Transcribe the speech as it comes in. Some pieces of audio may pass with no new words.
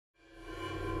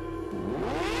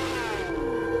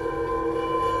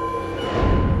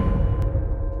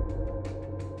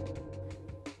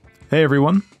Hey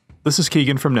everyone, this is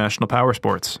Keegan from National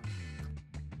Powersports.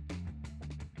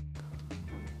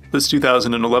 This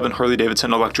 2011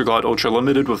 Harley-Davidson ELECTRA Ultra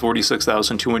Limited with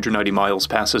 46,290 miles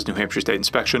passes New Hampshire State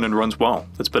inspection and runs well.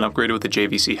 It's been upgraded with a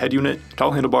JVC head unit,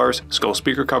 tall handlebars, skull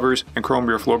speaker covers, and chrome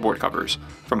rear floorboard covers.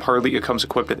 From Harley, it comes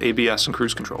equipped with ABS and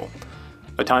cruise control.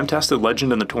 A time-tested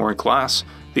legend in the touring class,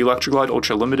 the ELECTRA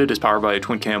Ultra Limited is powered by a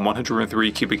twin-cam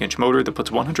 103 cubic inch motor that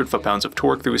puts 100 foot-pounds of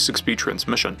torque through a 6-speed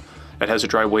transmission. It has a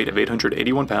dry weight of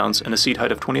 881 pounds and a seat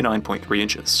height of 29.3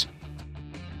 inches.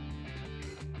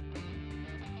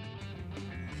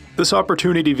 This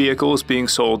opportunity vehicle is being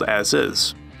sold as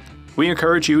is. We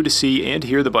encourage you to see and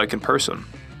hear the bike in person.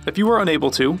 If you are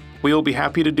unable to, we will be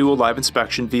happy to do a live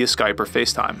inspection via Skype or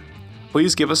FaceTime.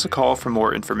 Please give us a call for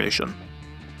more information.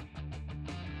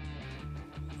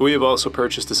 We have also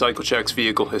purchased the CycleCheck's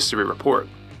Vehicle History Report.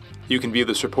 You can view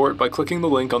this report by clicking the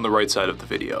link on the right side of the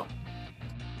video.